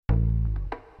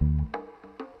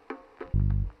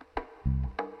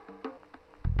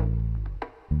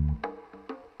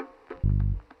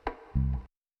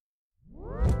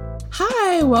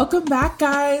Okay, welcome back,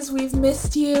 guys. We've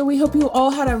missed you. We hope you all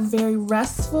had a very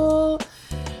restful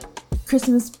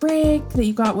Christmas break, that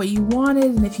you got what you wanted,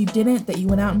 and if you didn't, that you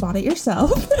went out and bought it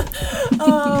yourself.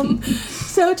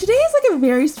 So today is like a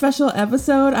very special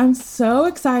episode. I'm so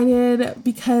excited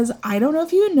because I don't know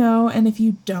if you know, and if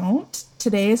you don't,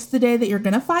 today is the day that you're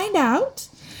going to find out.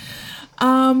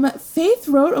 Faith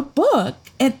wrote a book,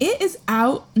 and it is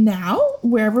out now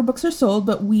wherever books are sold,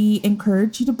 but we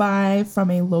encourage you to buy from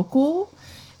a local,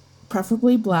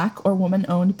 preferably Black or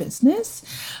woman-owned business.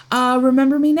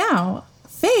 Remember Me Now.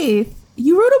 Faith,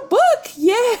 you wrote a book.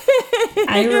 Yay!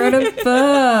 I wrote a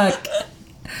book.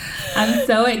 I'm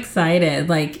so excited.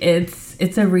 Like,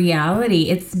 it's a reality.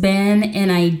 It's been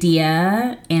an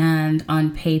idea and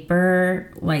on paper,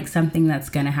 like something that's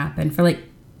going to happen for like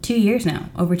 2 years now,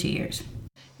 over 2 years.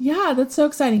 Yeah, that's so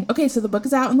exciting. Okay, so the book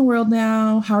is out in the world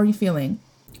now. How are you feeling?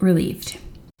 Relieved.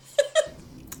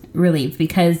 Relieved,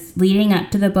 because leading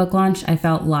up to the book launch, I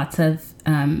felt lots of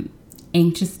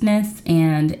anxiousness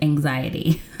and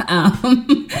anxiety.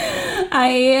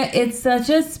 It's such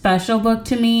a special book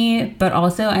to me, but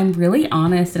also I'm really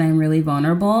honest and I'm really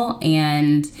vulnerable,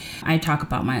 and I talk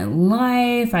about my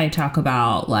life. I talk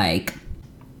about like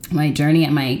my journey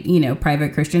at my,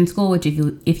 private Christian school, which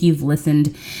if you've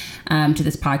listened to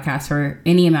this podcast for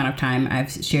any amount of time,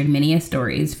 I've shared many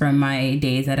stories from my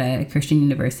days at a Christian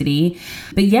university.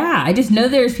 But yeah, I just know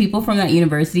there's people from that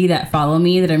university that follow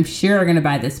me that I'm sure are going to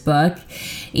buy this book.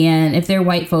 And if they're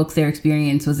white folks, their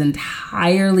experience was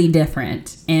entirely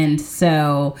different. And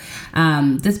so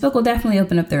this book will definitely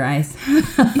open up their eyes.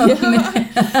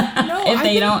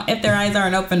 If their eyes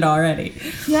aren't opened already.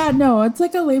 Yeah, no, it's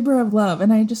like a labor of love.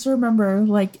 And I just remember,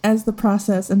 like, as the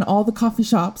process and all the coffee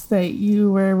shops that you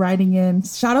were writing in,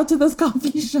 shout out to those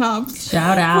coffee shops.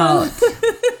 Shout out.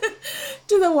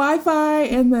 To the Wi-Fi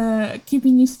and the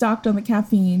keeping you stocked on the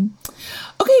caffeine.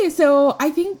 Okay, so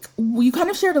I think you kind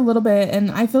of shared a little bit,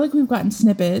 and I feel like we've gotten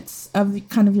snippets of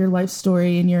kind of your life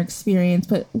story and your experience,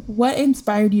 but what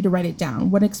inspired you to write it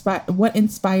down? What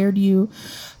inspired you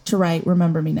to write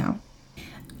Remember Me Now?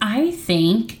 I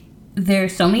think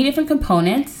there's so many different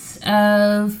components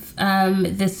of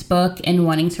this book and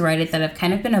wanting to write it that have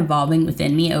kind of been evolving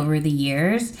within me over the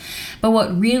years. But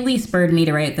what really spurred me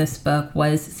to write this book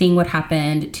was seeing what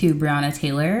happened to Breonna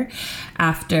Taylor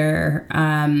after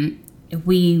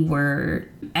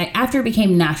it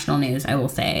became national news, I will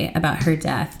say, about her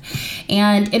death.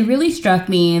 And it really struck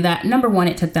me that, number one,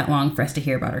 it took that long for us to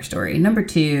hear about her story. Number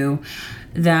two,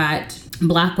 that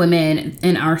Black women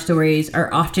in our stories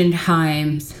are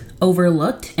oftentimes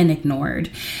overlooked and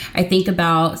ignored. I think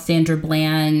about Sandra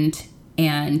Bland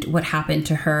and what happened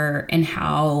to her, and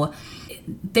how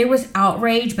there was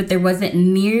outrage, but there wasn't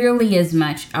nearly as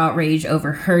much outrage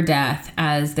over her death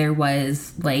as there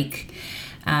was like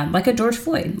a George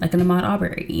Floyd, like an Ahmaud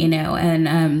Arbery,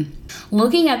 and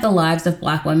looking at the lives of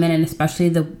Black women, and especially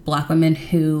the Black women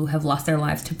who have lost their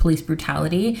lives to police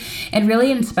brutality, it really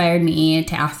inspired me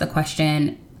to ask the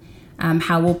question,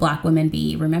 how will Black women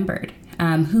be remembered?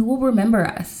 Who will remember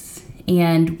us?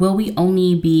 And will we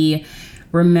only be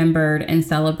remembered and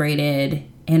celebrated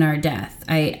in our death?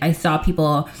 I saw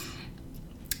people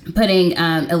putting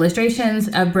illustrations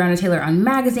of Breonna Taylor on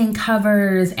magazine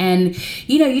covers, and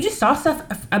you just saw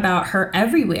stuff about her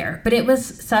everywhere. But it was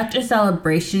such a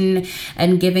celebration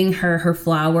and giving her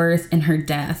flowers in her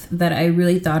death that I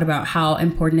really thought about how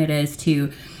important it is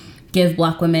to give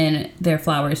Black women their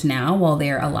flowers now while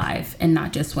they're alive, and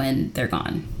not just when they're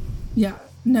gone. Yeah,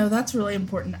 no, that's really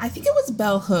important. I think it was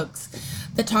Bell Hooks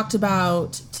that talked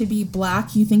about, to be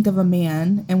Black, you think of a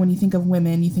man, and when you think of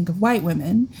women, you think of white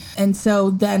women. And so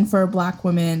then for a Black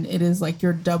woman, it is like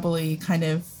you're doubly kind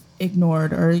of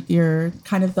ignored, or you're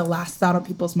kind of the last thought on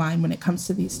people's mind when it comes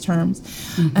to these terms.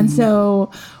 Mm-hmm. And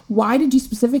so why did you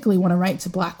specifically want to write to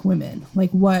Black women?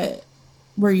 Like, what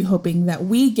were you hoping that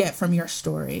we get from your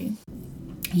story?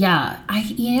 Yeah,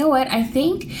 you know what? I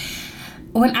think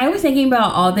when I was thinking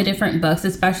about all the different books,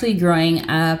 especially growing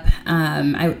up,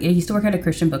 I used to work at a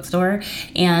Christian bookstore,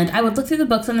 and I would look through the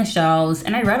books on the shelves,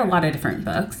 and I read a lot of different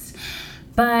books.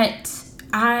 But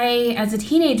as a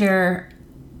teenager,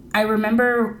 I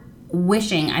remember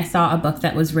wishing I saw a book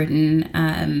that was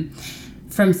written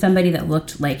from somebody that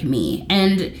looked like me,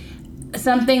 and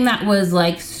something that was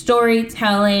like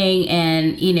storytelling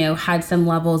and, had some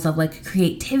levels of like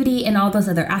creativity and all those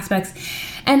other aspects.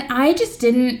 And I just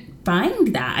didn't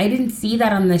find that. I didn't see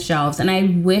that on the shelves, and I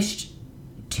wished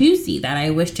to see that. I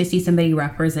wished to see somebody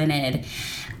represented.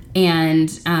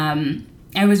 And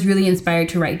I was really inspired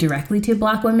to write directly to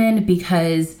Black women,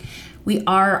 because we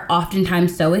are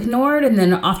oftentimes so ignored, and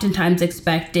then oftentimes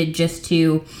expected just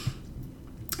to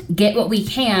get what we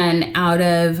can out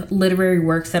of literary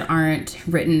works that aren't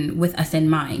written with us in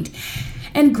mind.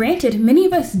 And granted, many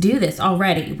of us do this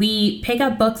already. We pick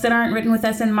up books that aren't written with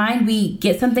us in mind. We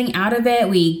get something out of it.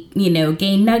 We,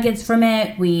 gain nuggets from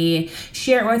it. We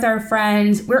share it with our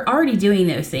friends. We're already doing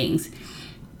those things.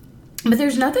 But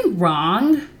there's nothing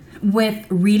wrong with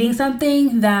reading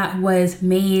something that was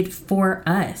made for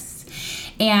us.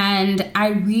 And I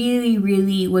really,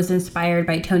 really was inspired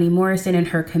by Toni Morrison and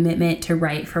her commitment to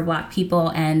write for Black people.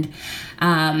 And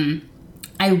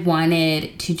I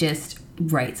wanted to just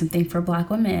write something for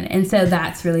Black women. And so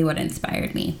that's really what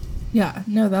inspired me. Yeah,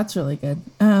 no, that's really good.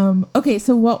 Okay,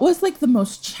 so what was like the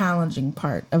most challenging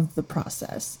part of the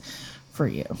process for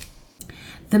you?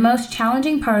 The most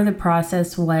challenging part of the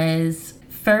process was,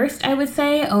 first, I would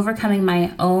say, overcoming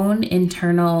my own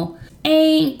internal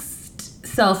angst,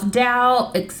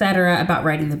 self-doubt, etc. about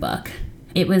writing the book.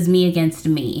 It was me against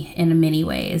me in many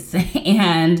ways.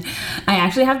 And I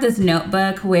actually have this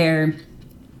notebook where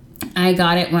I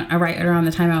got it right around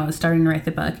the time I was starting to write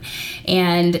the book.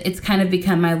 And it's kind of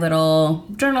become my little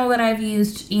journal that I've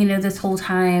used, this whole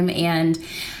time. And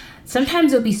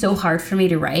sometimes it would be so hard for me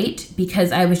to write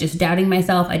because I was just doubting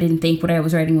myself. I didn't think what I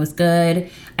was writing was good.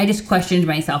 I just questioned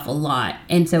myself a lot.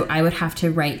 And so I would have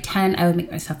to write I would make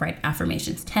myself write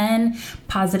affirmations, 10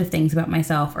 positive things about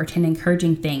myself or 10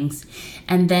 encouraging things.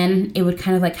 And then it would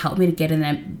kind of like help me to get in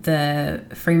the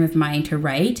frame of mind to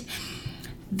write.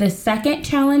 The second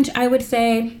challenge, I would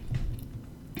say,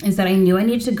 is that I knew I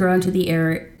needed to grow in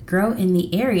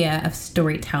the area of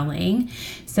storytelling.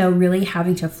 So really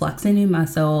having to flex a new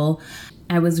muscle.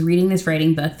 I was reading this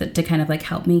writing book to kind of like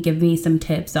help me, give me some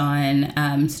tips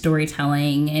on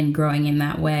storytelling and growing in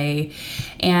that way.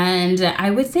 And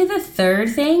I would say the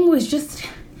third thing was just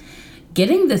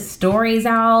getting the stories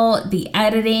out, the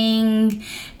editing,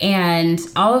 and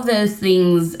all of those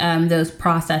things, those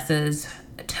processes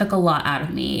took a lot out of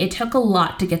me. It took a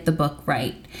lot to get the book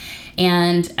right.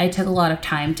 And I took a lot of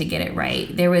time to get it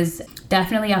right. There was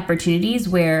definitely opportunities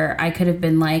where I could have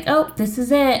been like, oh, this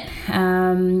is it.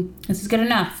 This is good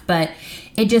enough. But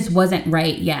it just wasn't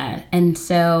right yet. And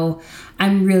so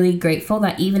I'm really grateful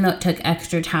that even though it took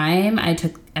extra time, I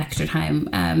took extra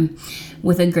time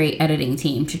with a great editing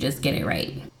team to just get it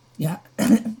right. Yeah.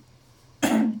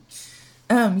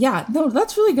 Yeah, no,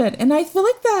 that's really good. And I feel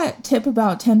like that tip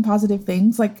about 10 positive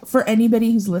things, like for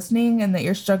anybody who's listening and that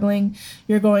you're struggling,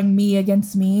 you're going me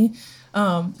against me.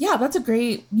 Yeah, that's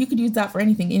you could use that for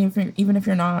anything, even if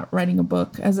you're not writing a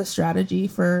book, as a strategy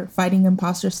for fighting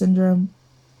imposter syndrome.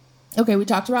 Okay, we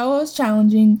talked about what was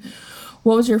challenging.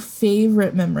 What was your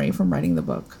favorite memory from writing the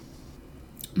book?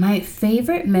 My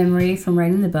favorite memory from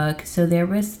writing the book, so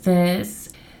there's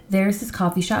this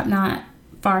coffee shop not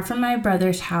far from my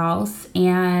brother's house,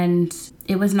 and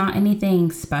it was not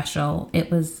anything special. It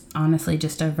was honestly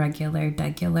just a regular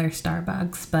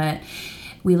Starbucks, but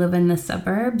we live in the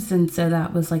suburbs, and so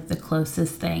that was like the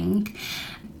closest thing.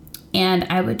 And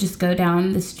I would just go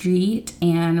down the street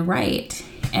and write.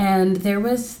 And there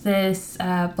was this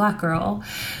Black girl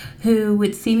who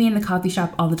would see me in the coffee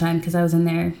shop all the time because I was in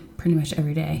there pretty much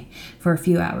every day for a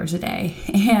few hours a day.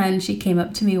 And she came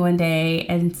up to me one day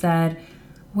and said,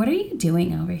 "What are you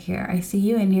doing over here? I see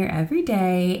you in here every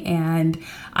day, and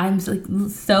I'm like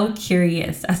so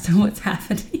curious as to what's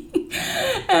happening."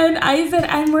 And I said,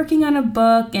 "I'm working on a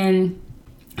book," and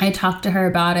I talked to her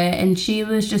about it, and she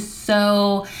was just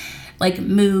so like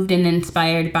moved and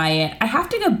inspired by it. I have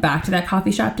to go back to that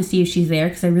coffee shop to see if she's there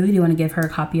because I really do want to give her a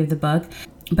copy of the book.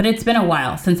 But it's been a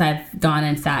while since I've gone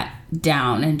and sat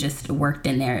down and just worked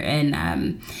in there.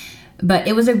 And but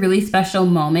it was a really special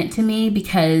moment to me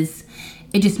because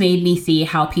it just made me see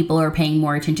how people are paying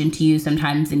more attention to you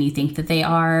sometimes than you think that they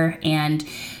are. And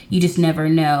you just never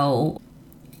know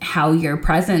how your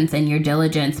presence and your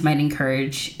diligence might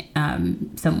encourage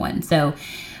someone. So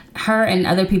her and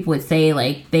other people would say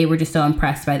like they were just so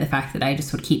impressed by the fact that I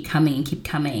just would keep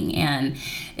coming. And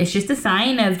it's just a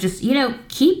sign of just,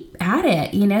 keep at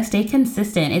it, stay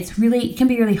consistent. It can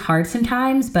be really hard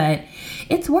sometimes, but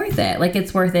it's worth it. Like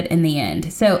it's worth it in the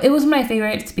end. So it was my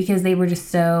favorites because they were just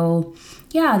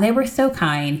they were so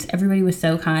kind. Everybody was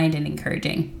so kind and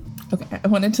encouraging. Okay, I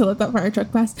wanted to let that fire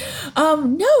truck pass.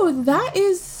 No, that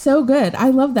is so good. I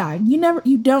love that.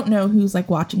 You don't know who's like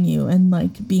watching you and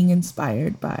like being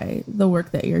inspired by the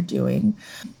work that you're doing.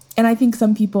 And I think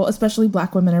some people, especially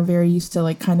Black women, are very used to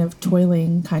like kind of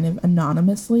toiling kind of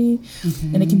anonymously.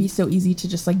 Mm-hmm. And it can be so easy to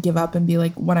just like give up and be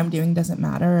like, what I'm doing doesn't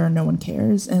matter or no one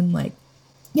cares. And like,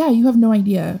 yeah, you have no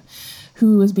idea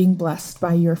who is being blessed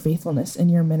by your faithfulness in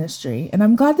your ministry. And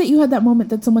I'm glad that you had that moment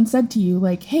that someone said to you,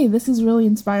 like, hey, this is really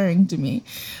inspiring to me.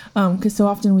 Because so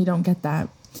often we don't get that.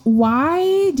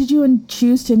 Why did you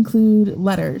choose to include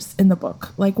letters in the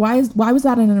book? Like, why was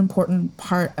that an important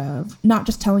part of not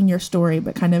just telling your story,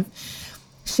 but kind of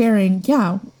sharing,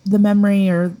 the memory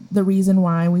or the reason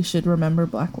why we should remember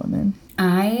Black women?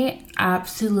 I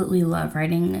absolutely love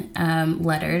writing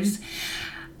letters.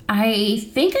 I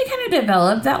think I kind of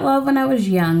developed that love when I was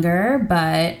younger,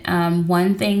 but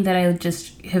one thing that I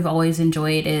just have always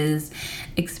enjoyed is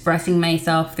expressing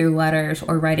myself through letters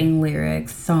or writing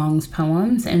lyrics, songs,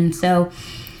 poems. And so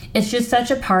it's just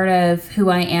such a part of who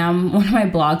I am. One of my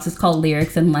blogs is called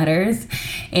Lyrics and Letters,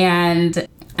 and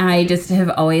I just have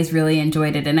always really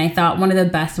enjoyed it. And I thought one of the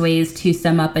best ways to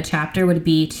sum up a chapter would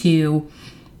be to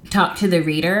talk to the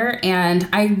reader. And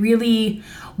I really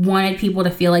wanted people to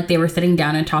feel like they were sitting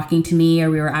down and talking to me, or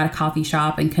we were at a coffee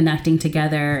shop and connecting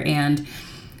together, and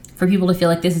for people to feel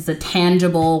like this is a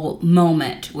tangible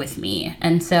moment with me.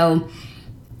 And so,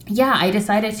 I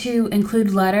decided to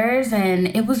include letters,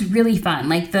 and it was really fun.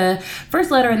 Like, the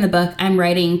first letter in the book, I'm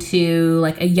writing to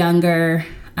like a younger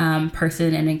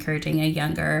person and encouraging a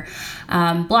younger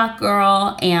Black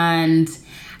girl, and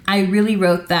I really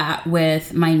wrote that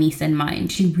with my niece in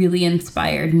mind. She really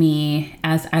inspired me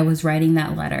as I was writing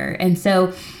that letter. And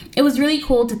so it was really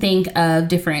cool to think of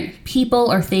different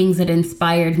people or things that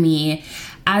inspired me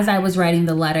as I was writing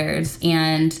the letters.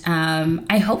 And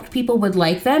I hoped people would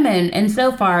like them. And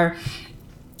so far,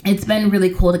 it's been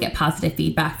really cool to get positive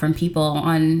feedback from people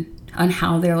on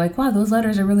how they're like, wow, those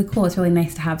letters are really cool. It's really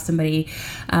nice to have somebody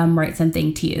write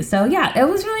something to you. So it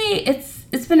was really,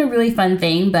 it's been a really fun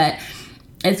thing, but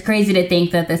it's crazy to think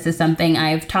that this is something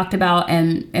I've talked about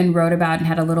and wrote about and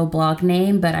had a little blog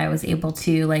name, but I was able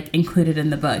to like include it in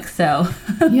the book. So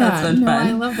that's been fun.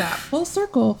 I love that. Full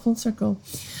circle.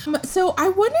 So I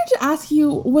wanted to ask you,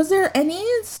 was there any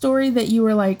story that you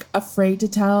were like afraid to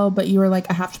tell, but you were like,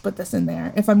 I have to put this in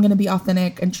there if I'm going to be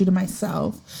authentic and true to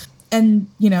myself and,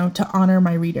 to honor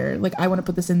my reader? Like, I want to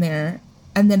put this in there.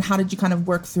 And then how did you kind of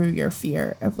work through your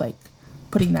fear of like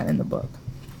putting that in the book?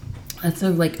 That's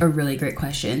a really great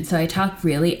question. So I talk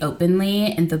really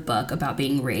openly in the book about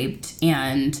being raped,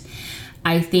 and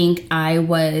I think I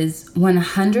was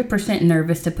 100%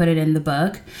 nervous to put it in the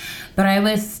book, but I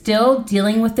was still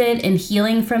dealing with it and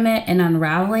healing from it and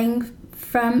unraveling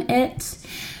from it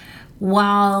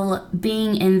while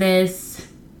being in this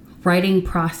writing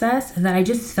process that I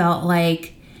just felt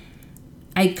like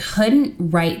I couldn't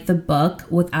write the book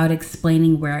without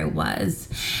explaining where I was.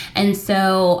 And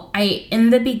so in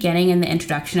the beginning, in the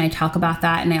introduction, I talk about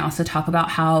that. And I also talk about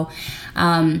how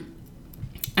I'm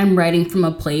writing from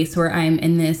a place where I'm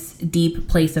in this deep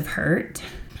place of hurt.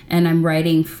 And I'm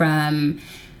writing from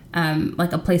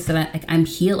like a place that I'm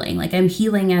healing. Like, I'm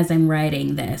healing as I'm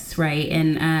writing this, right?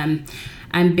 And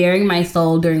I'm bearing my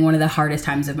soul during one of the hardest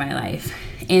times of my life.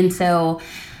 And so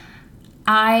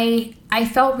I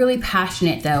felt really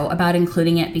passionate, though, about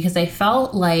including it because I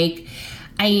felt like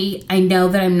I know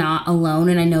that I'm not alone,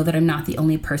 and I know that I'm not the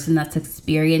only person that's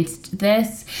experienced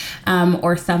this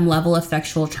or some level of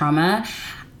sexual trauma.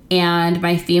 And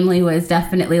my family was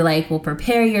definitely like, well,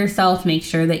 prepare yourself, make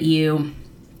sure that you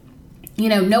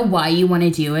know why you want to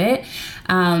do it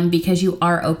because you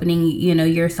are opening,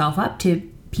 yourself up to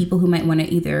people who might want to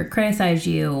either criticize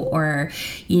you or,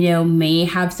 may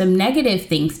have some negative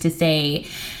things to say.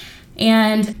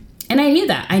 And I knew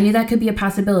that could be a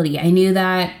possibility. I knew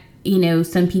that,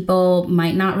 some people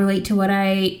might not relate to what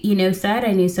I, said.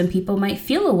 I knew some people might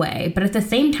feel a way, but at the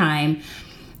same time,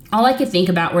 all I could think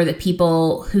about were the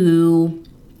people who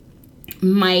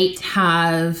might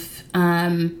have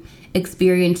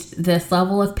experienced this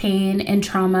level of pain and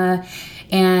trauma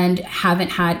and haven't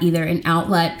had either an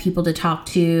outlet, people to talk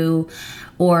to,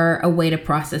 or a way to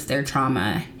process their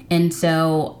trauma. And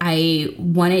so I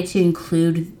wanted to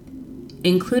include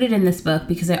it in this book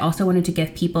because I also wanted to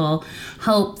give people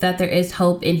hope that there is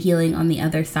hope in healing on the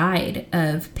other side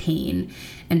of pain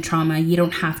and trauma. You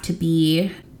don't have to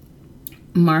be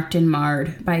marked and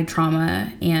marred by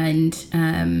trauma, and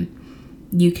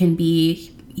you can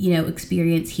be,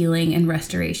 experience healing and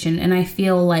restoration. And I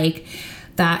feel like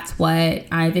that's what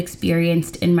I've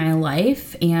experienced in my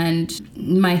life, and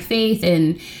my faith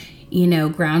and,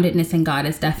 groundedness in God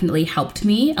has definitely helped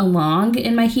me along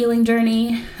in my healing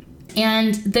journey.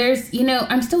 And there's,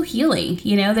 I'm still healing,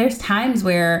 there's times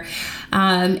where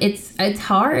it's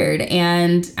hard,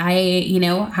 and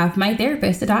I, have my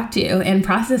therapist to talk to and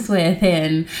process with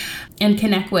and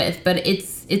connect with, but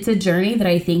it's a journey that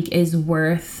I think is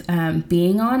worth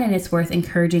being on, and it's worth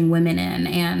encouraging women in.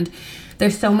 And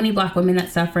there's so many Black women that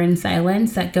suffer in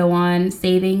silence, that go on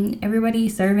saving everybody,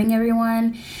 serving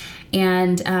everyone.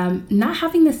 and not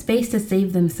having the space to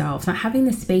save themselves, not having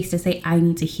the space to say, I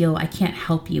need to heal, I can't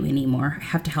help you anymore, I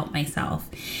have to help myself.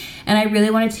 And I really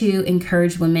wanted to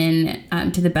encourage women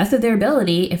to the best of their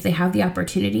ability, if they have the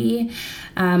opportunity,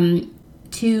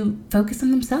 to focus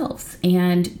on themselves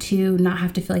and to not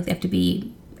have to feel like they have to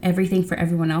be everything for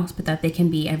everyone else, but that they can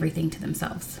be everything to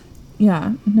themselves.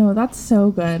 Yeah, no, that's so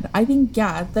good. I think,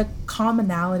 the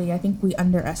commonality, I think we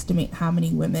underestimate how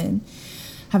many women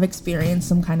have experienced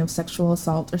some kind of sexual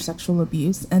assault or sexual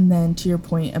abuse. And then to your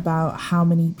point about how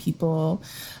many people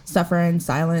suffer in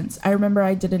silence. I remember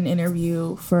I did an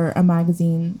interview for a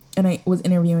magazine, and I was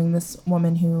interviewing this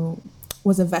woman who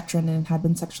was a veteran and had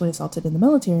been sexually assaulted in the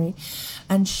military.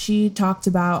 And she talked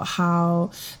about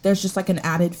how there's just like an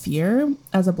added fear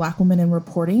as a Black woman in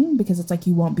reporting, because it's like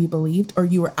you won't be believed, or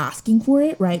you were asking for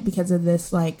it, right? Because of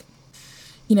this, like,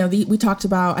 we talked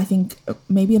about, I think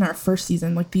maybe in our first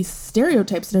season, like these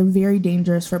stereotypes that are very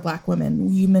dangerous for Black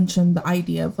women. You mentioned the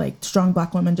idea of like strong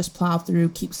Black women just plow through,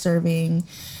 keep serving.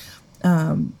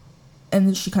 And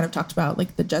then she kind of talked about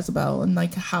like the Jezebel and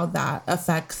like how that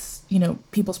affects,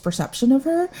 people's perception of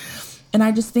her. And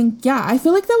I just think, I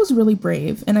feel like that was really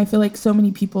brave. And I feel like so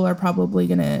many people are probably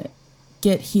going to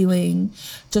get healing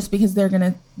just because there's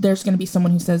going to be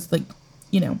someone who says like,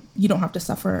 you don't have to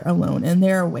suffer alone. And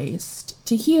there are ways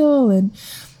to heal, and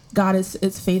God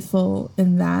is faithful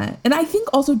in that. And I think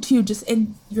also too, just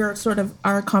in your sort of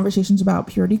our conversations about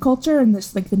purity culture and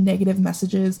this like the negative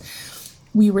messages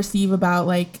we receive about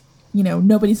like,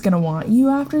 nobody's going to want you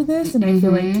after this. And I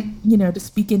feel like, to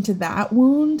speak into that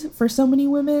wound for so many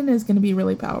women is going to be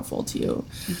really powerful too.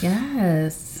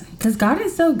 Yes. Because God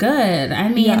is so good. I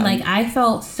mean, like I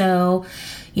felt so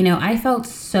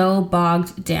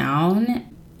bogged down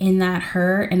in that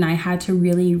hurt, and I had to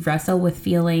really wrestle with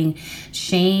feeling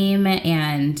shame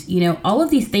and, all of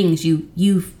these things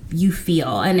you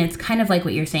feel. And it's kind of like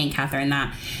what you're saying, Catherine,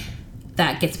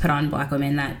 that gets put on Black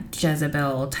women, that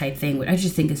Jezebel type thing, which I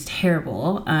just think is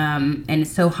terrible, and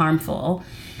it's so harmful.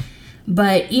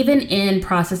 But even in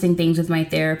processing things with my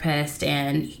therapist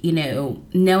and,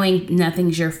 knowing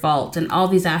nothing's your fault and all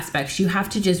these aspects, you have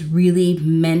to just really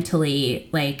mentally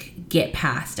like get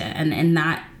past it. And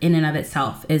that in and of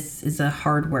itself is a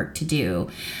hard work to do.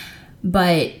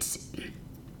 But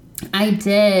I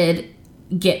did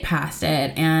get past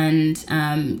it and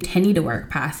continue to work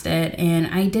past it. And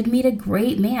I did meet a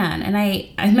great man. And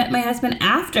I met my husband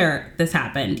after this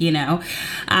happened,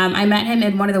 I met him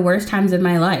in one of the worst times of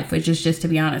my life, which is just, to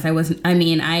be honest,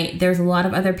 there's a lot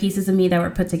of other pieces of me that were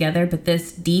put together, but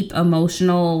this deep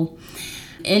emotional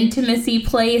intimacy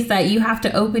place that you have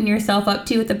to open yourself up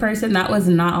to with the person, that was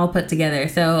not all put together.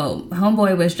 So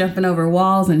homeboy was jumping over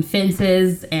walls and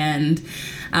fences and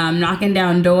knocking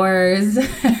down doors.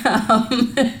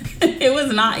 It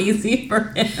was not easy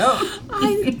for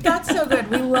him. That's so good.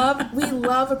 We love we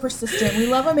love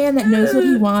a man that knows what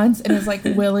he wants and is like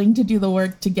willing to do the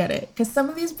work to get it. Because some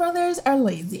of these brothers are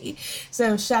lazy.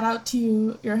 So shout out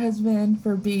to your husband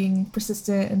for being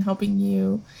persistent and helping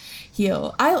you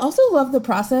heal. I also love the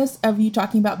process of you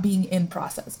talking about being in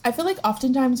process. I feel like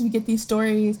oftentimes we get these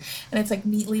stories and it's like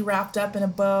neatly wrapped up in a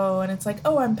bow and it's like,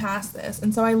 oh, I'm past this.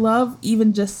 And so I love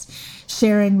even just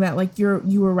sharing that like you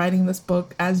were writing this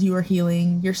book as you were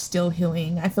healing, you're still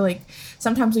healing. I feel like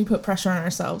sometimes we put pressure on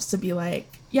ourselves to be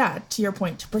like, to your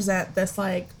point, to present this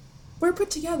like we're put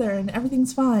together and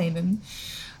everything's fine. And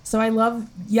so I love,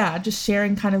 just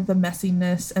sharing kind of the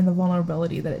messiness and the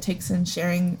vulnerability that it takes in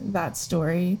sharing that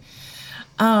story.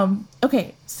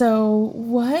 Okay,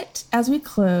 so as we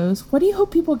close, what do you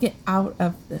hope people get out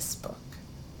of this book?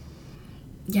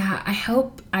 Yeah, I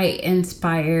hope I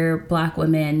inspire Black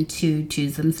women to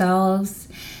choose themselves,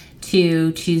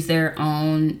 to choose their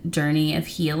own journey of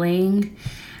healing.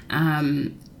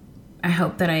 I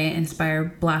hope that I inspire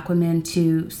Black women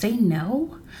to say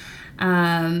no.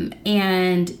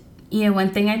 And,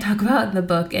 one thing I talk about in the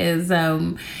book is,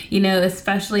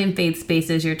 especially in faith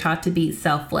spaces, you're taught to be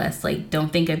selfless. Like,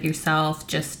 don't think of yourself,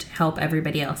 just help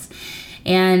everybody else.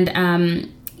 And,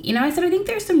 I said, I think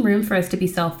there's some room for us to be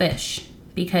selfish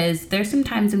because there's some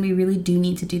times when we really do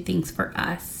need to do things for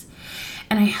us.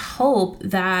 And I hope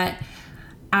that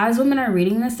as women are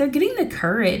reading this, they're getting the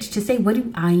courage to say, what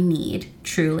do I need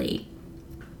truly?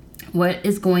 What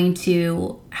is going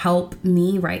to help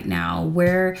me right now?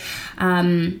 Where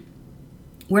am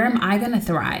I going to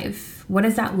thrive? What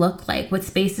does that look like? What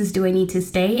spaces do I need to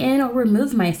stay in or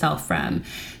remove myself from?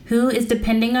 Who is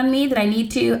depending on me that I need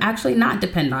to actually not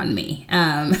depend on me?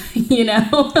 And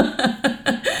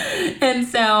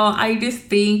so I just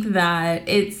think that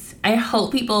I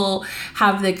hope people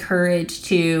have the courage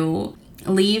to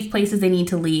leave places they need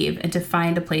to leave and to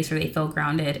find a place where they feel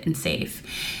grounded and safe.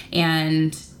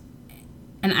 And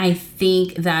I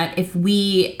think that if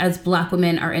we as Black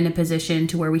women are in a position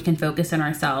to where we can focus on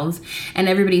ourselves, and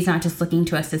everybody's not just looking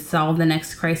to us to solve the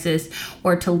next crisis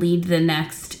or to lead the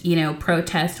next,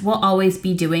 protest, we'll always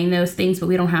be doing those things, but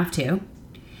we don't have to.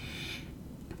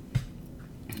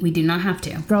 We do not have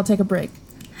to. Girl, take a break.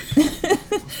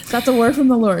 That's a word from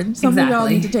the Lord. Some of y'all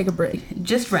need to take a break.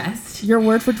 Just rest. Your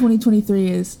word for 2023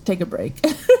 is take a break.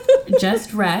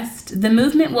 Just rest. The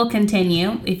movement will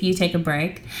continue if you take a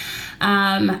break.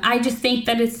 I just think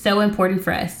that it's so important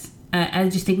for us. I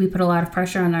just think we put a lot of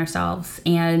pressure on ourselves.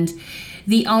 And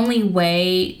the only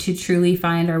way to truly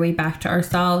find our way back to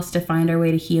ourselves, to find our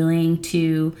way to healing,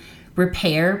 to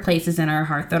repair places in our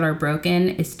heart that are broken,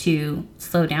 is to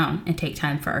slow down and take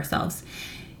time for ourselves.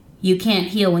 You can't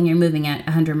heal when you're moving at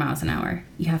 100 miles an hour.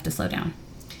 You have to slow down.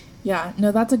 Yeah,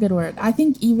 no, that's a good word. I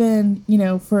think even,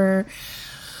 for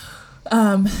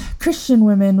Christian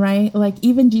women, right? Like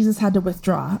even Jesus had to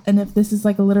withdraw. And if this is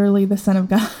like literally the Son of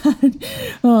God,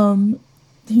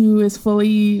 who is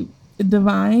fully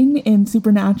divine and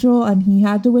supernatural, and he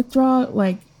had to withdraw,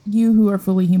 like you who are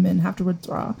fully human have to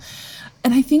withdraw.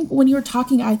 And I think when you were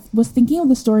talking, I was thinking of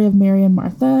the story of Mary and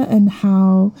Martha and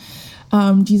how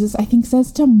Jesus, I think,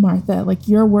 says to Martha, like,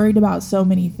 you're worried about so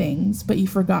many things, but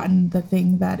you've forgotten the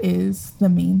thing that is the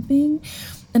main thing.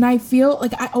 And I feel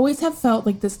like I always have felt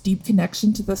like this deep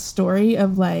connection to the story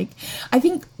of like, I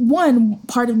think one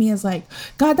part of me is like,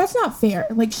 God, that's not fair.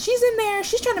 Like she's in there,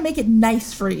 she's trying to make it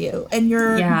nice for you and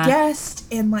your guest,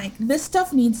 and like this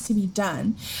stuff needs to be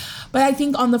done. But I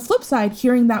think on the flip side,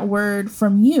 hearing that word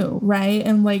from you, right?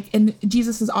 And like, and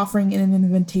Jesus is offering an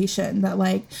invitation that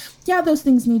like, yeah, those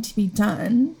things need to be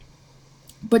done.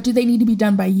 But do they need to be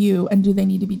done by you, and do they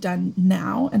need to be done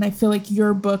now? And I feel like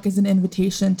your book is an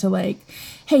invitation to like,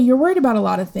 hey, you're worried about a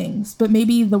lot of things, but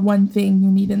maybe the one thing you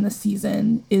need in the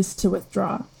season is to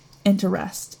withdraw and to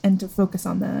rest and to focus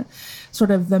on the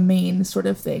sort of the main sort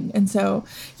of thing. And so,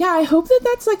 yeah, I hope that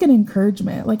that's like an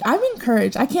encouragement. Like I'm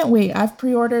encouraged. I can't wait. I've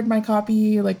pre-ordered my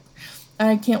copy. Like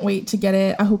I can't wait to get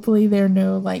it. Hopefully there are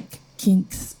no like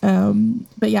kinks.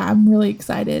 But yeah, I'm really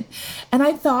excited. And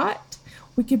I thought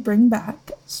we could bring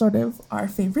back sort of our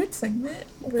favorite segment.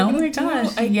 Oh my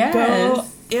gosh, yes. Go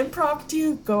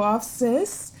impromptu, go off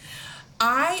sis.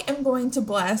 I am going to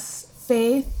bless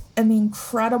Faith and the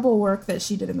incredible work that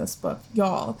she did in this book.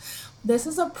 Y'all, this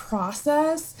is a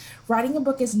process. Writing a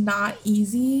book is not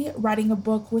easy. Writing a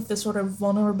book with the sort of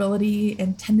vulnerability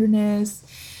and tenderness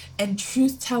and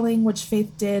truth-telling, which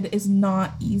Faith did, is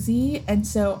not easy. And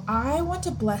so I want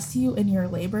to bless you in your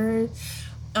labor.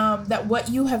 That what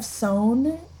you have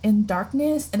sown in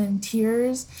darkness and in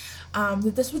tears,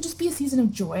 that this would just be a season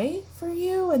of joy for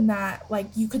you, and that like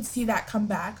you could see that come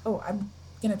back. Oh, I'm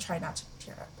gonna try not to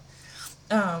tear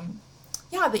up.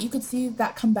 That you could see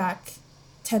that come back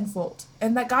tenfold,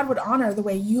 and that God would honor the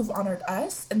way you've honored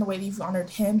us and the way that you've honored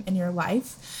him in your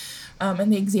life,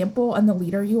 and the example and the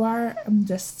leader you are. I'm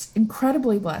just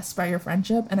incredibly blessed by your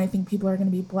friendship, and I think people are going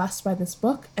to be blessed by this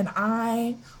book, and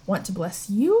I want to bless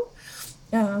you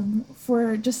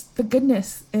for just the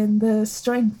goodness and the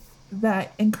strength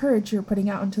that encourage you're putting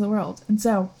out into the world. And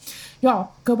so,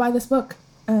 y'all, go buy this book.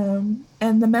 And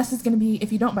the mess is going to be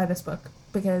if you don't buy this book,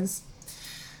 because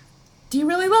do you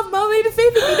really love Melody to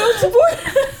Faith if you don't support?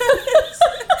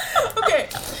 Okay.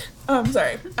 I'm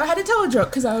sorry. I had to tell a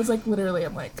joke because I was like, literally,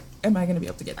 I'm like, am I going to be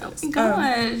able to get through this? Oh,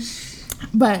 gosh.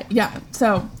 But yeah,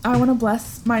 so I want to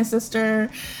bless my sister.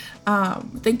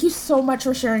 Thank you so much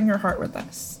for sharing your heart with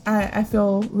us. I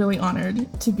feel really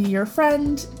honored to be your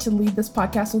friend, to lead this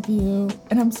podcast with you,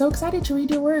 and I'm so excited to read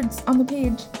your words on the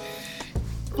page.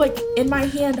 Like in my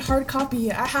hand, hard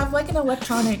copy. I have like an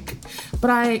electronic, but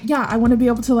I want to be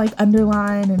able to like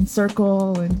underline and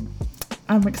circle, and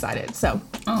I'm excited. So,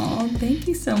 oh, thank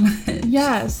you so much.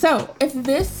 Yeah. So if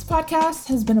this podcast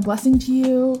has been a blessing to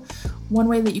you, one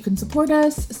way that you can support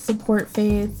us, support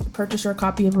Faith, purchase your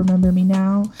copy of Remember Me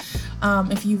Now.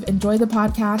 If you've enjoyed the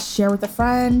podcast, share with a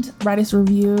friend, write us a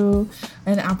review,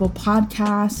 an Apple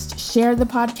Podcast, share the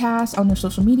podcast on your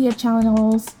social media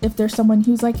channels. If there's someone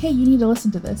who's like, hey, you need to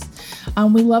listen to this.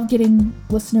 We love getting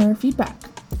listener feedback.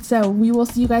 So we will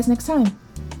see you guys next time.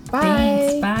 Bye.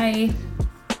 Thanks. Bye.